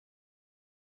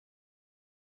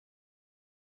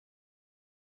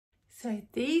So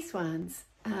these ones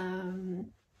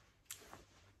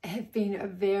have been a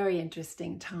very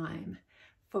interesting time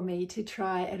for me to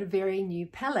try at a very new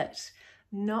palette.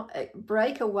 Not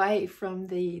break away from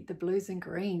the blues and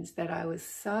greens that I was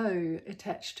so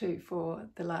attached to for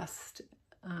the last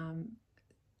a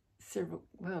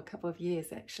couple of years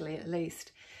actually at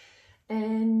least,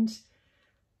 and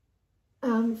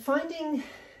finding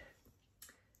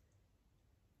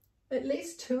at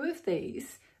least two of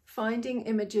these, finding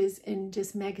images in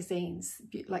just magazines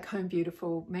like Home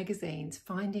Beautiful magazines,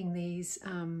 finding these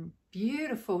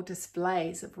beautiful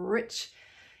displays of rich,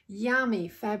 yummy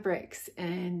fabrics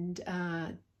and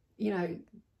you know,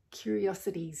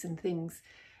 curiosities and things,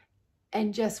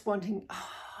 and just wanting, oh,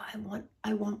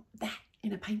 I want that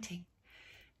in a painting.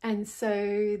 And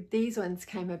so these ones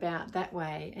came about that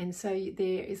way. And so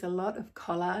there is a lot of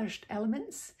collaged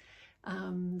elements.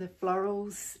 The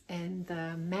florals and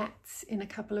the mats in a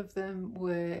couple of them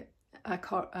were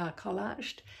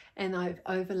collaged, and I've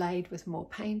overlaid with more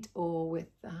paint or with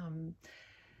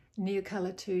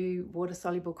Neocolor 2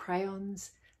 water-soluble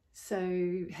crayons.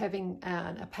 So having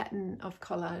a pattern of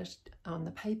collage on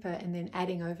the paper and then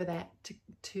adding over that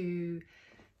to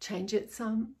change it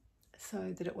some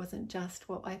so that it wasn't just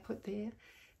what I put there.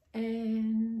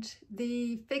 And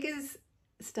the figures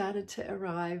started to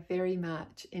arrive very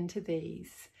much into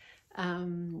these.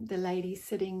 The lady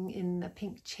sitting in the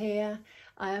pink chair,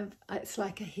 it's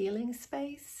like a healing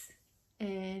space.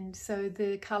 And so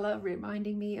the colour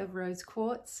reminding me of rose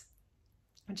quartz,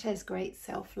 which has great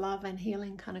self-love and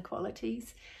healing kind of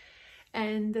qualities.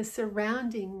 And the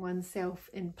surrounding oneself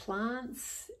in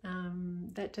plants,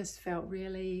 that just felt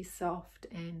really soft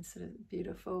and sort of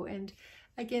beautiful. And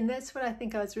again, that's what I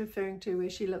think I was referring to, where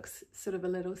she looks sort of a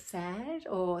little sad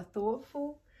or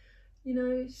thoughtful. You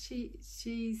know,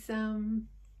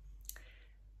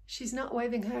 she's not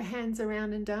waving her hands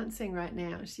around and dancing right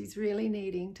now. She's really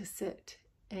needing to sit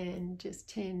and just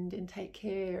tend and take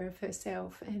care of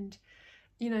herself. And,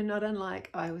 you know, not unlike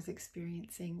I was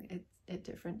experiencing at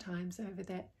different times over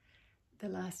the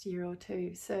last year or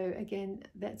two. So again,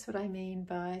 that's what I mean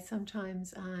by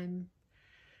sometimes I'm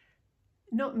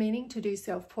not meaning to do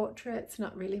self-portraits,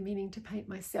 not really meaning to paint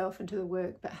myself into the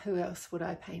work, but who else would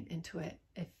I paint into it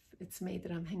if it's me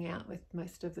that I'm hanging out with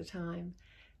most of the time?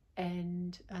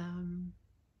 And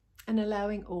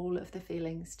allowing all of the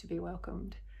feelings to be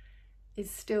welcomed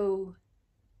is still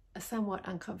somewhat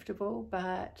uncomfortable,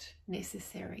 but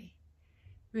necessary,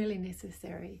 really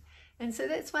necessary. And so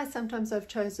that's why sometimes I've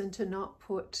chosen to not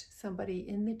put somebody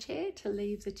in the chair, to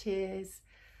leave the chairs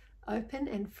open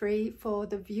and free for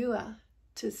the viewer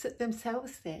to sit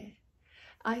themselves there.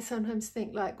 I sometimes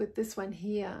think, like with this one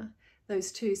here,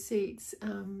 those two seats,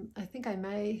 I think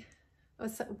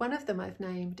one of them I've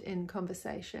named in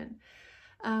conversation.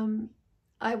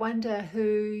 I wonder who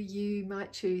you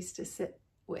might choose to sit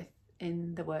with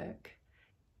in the work.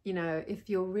 You know, if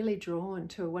you're really drawn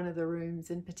to one of the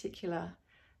rooms in particular,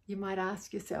 you might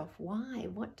ask yourself, why?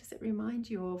 What does it remind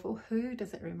you of, or who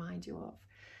does it remind you of?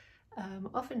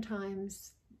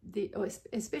 Oftentimes,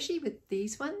 especially with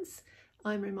these ones,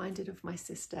 I'm reminded of my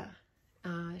sister.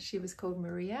 She was called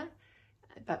Maria,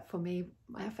 but for me,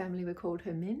 our family were called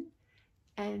her Min,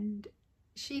 and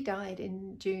she died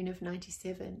in June of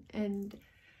 '97, and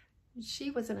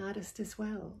she was an artist as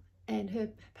well, and her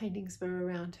paintings were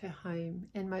around her home,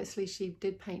 and mostly she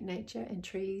did paint nature and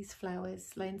trees,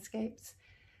 flowers, landscapes.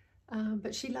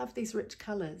 But she loved these rich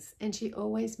colours, and she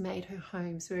always made her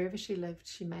homes, wherever she lived,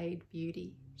 she made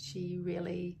beauty. She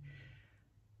really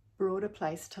brought a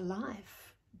place to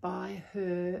life by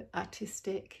her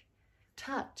artistic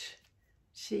touch.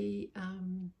 She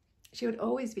would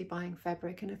always be buying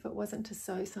fabric, and if it wasn't to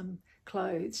sew some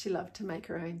clothes, she loved to make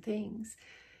her own things.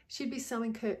 She'd be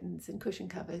sewing curtains and cushion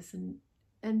covers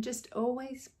and just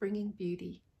always bringing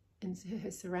beauty into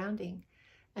her surrounding.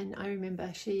 And I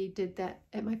remember she did that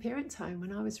at my parents' home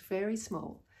when I was very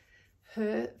small.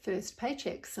 Her first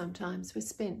paychecks sometimes were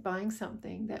spent buying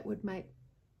something that would make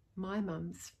my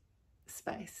mum's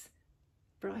space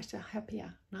brighter,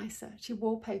 happier, nicer. She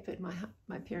wallpapered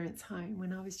my parents' home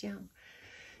when I was young.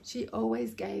 She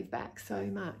always gave back so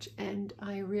much, and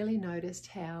I really noticed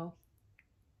how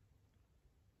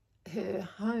her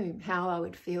home, how I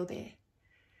would feel there,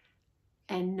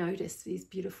 and notice these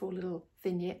beautiful little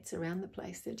vignettes around the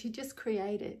place that she just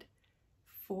created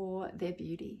for their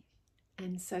beauty.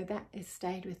 And so that has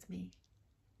stayed with me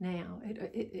now.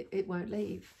 It won't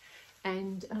leave.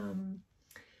 And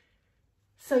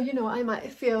so, you know, I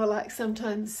might feel like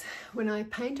sometimes when I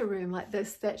paint a room like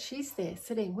this, that she's there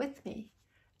sitting with me.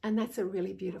 And that's a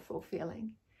really beautiful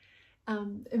feeling.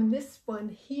 In this one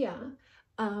here,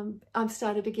 I've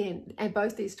started again, and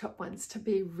both these top ones, to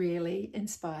be really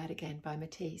inspired again by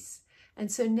Matisse.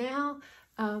 And so now,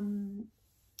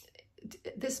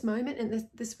 this moment and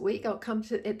this week, I'll come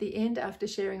to at the end, after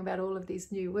sharing about all of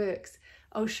these new works,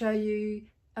 I'll show you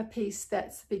a piece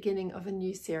that's the beginning of a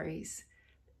new series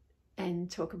and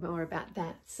talk more about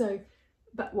that. So,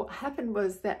 but what happened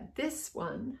was that this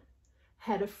one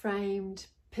had a framed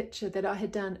picture that I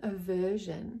had done a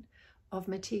version of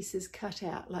Matisse's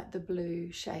cutout, like the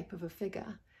blue shape of a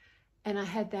figure. And I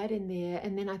had that in there,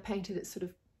 and then I painted it sort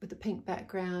of with a pink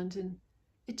background, and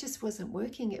it just wasn't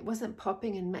working. It wasn't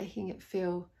popping and making it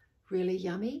feel really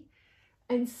yummy.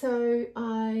 And so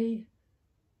I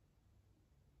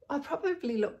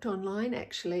probably looked online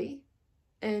actually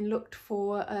and looked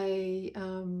for a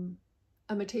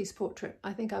Matisse portrait.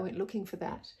 I think I went looking for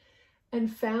that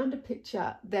and found a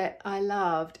picture that I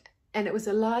loved. And it was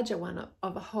a larger one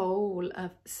of a whole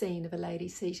scene of a lady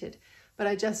seated. But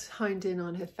I just honed in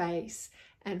on her face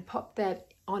and popped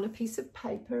that on a piece of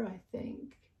paper, I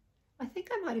think. I think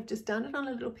I might have just done it on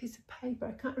a little piece of paper.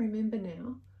 I can't remember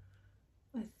now.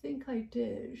 I think I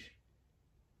did.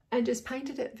 And just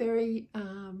painted it very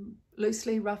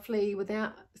loosely, roughly,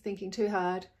 without thinking too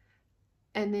hard.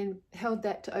 And then held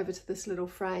that over to this little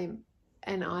frame.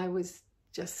 And I was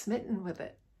just smitten with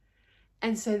it.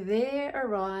 And so there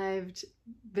arrived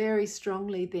very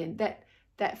strongly then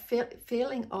that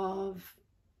feeling of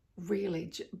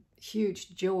really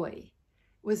huge joy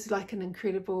was like an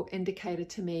incredible indicator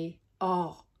to me.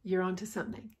 Oh, you're onto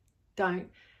something. Don't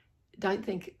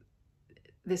think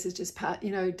this is just part,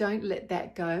 don't let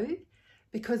that go,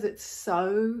 because it's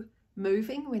so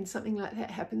moving when something like that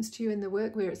happens to you in the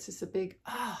work, where it's just a big,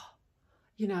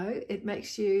 it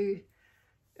makes you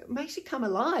come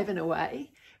alive in a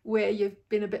way, where you've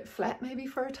been a bit flat maybe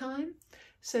for a time.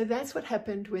 So that's what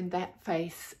happened when that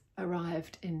face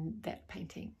arrived in that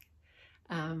painting.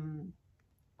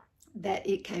 That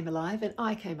it came alive and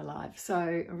I came alive. So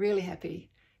I'm really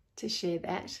happy to share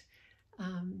that.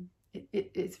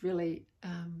 It's really,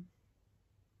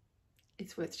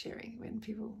 it's worth sharing when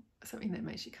something that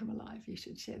makes you come alive, you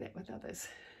should share that with others.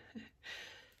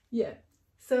 Yeah,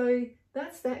 so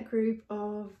that's that group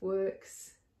of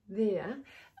works there.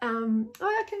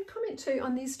 I can comment too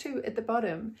on these two at the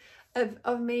bottom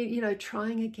of me,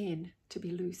 trying again to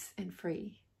be loose and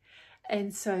free.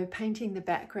 And so painting the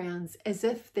backgrounds as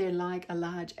if they're like a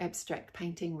large abstract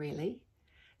painting, really.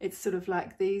 It's sort of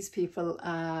like these people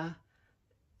are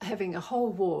having a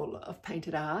whole wall of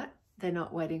painted art. They're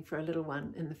not waiting for a little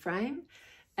one in the frame.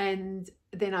 And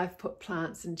then I've put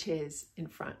plants and chairs in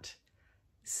front.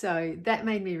 So that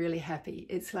made me really happy.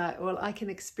 It's like, well, I can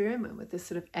experiment with this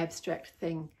sort of abstract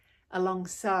thing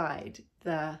alongside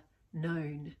the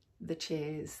known, the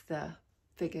chairs, the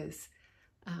figures,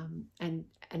 and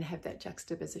have that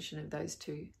juxtaposition of those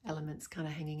two elements kind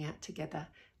of hanging out together.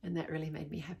 And that really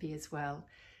made me happy as well.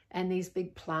 And these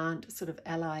big plant sort of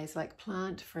allies, like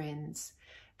plant friends,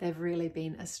 they've really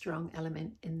been a strong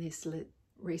element in this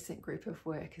recent group of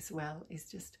work as well. Is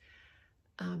just,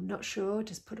 not sure,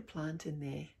 just put a plant in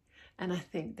there. And I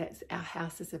think that's, our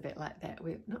house is a bit like that.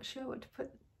 We're not sure what to put,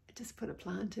 just put a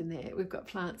plant in there. We've got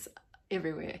plants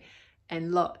everywhere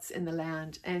and lots in the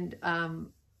lounge. And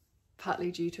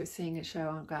partly due to seeing a show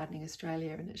on Gardening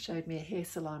Australia, and it showed me a hair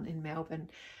salon in Melbourne,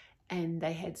 and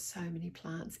they had so many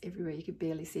plants everywhere. You could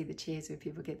barely see the chairs where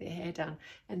people get their hair done,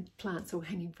 and plants all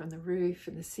hanging from the roof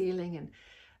and the ceiling, and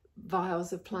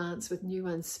vials of plants with new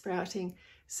ones sprouting.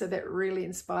 So that really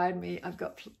inspired me. I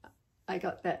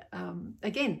got that,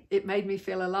 again, it made me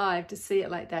feel alive to see it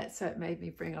like that. So it made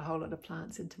me bring a whole lot of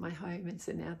plants into my home. And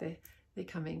so now they're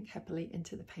coming happily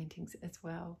into the paintings as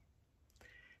well.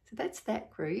 So that's that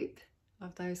group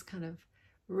of those kind of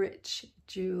rich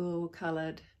jewel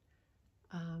coloured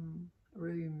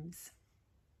rooms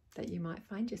that you might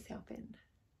find yourself in.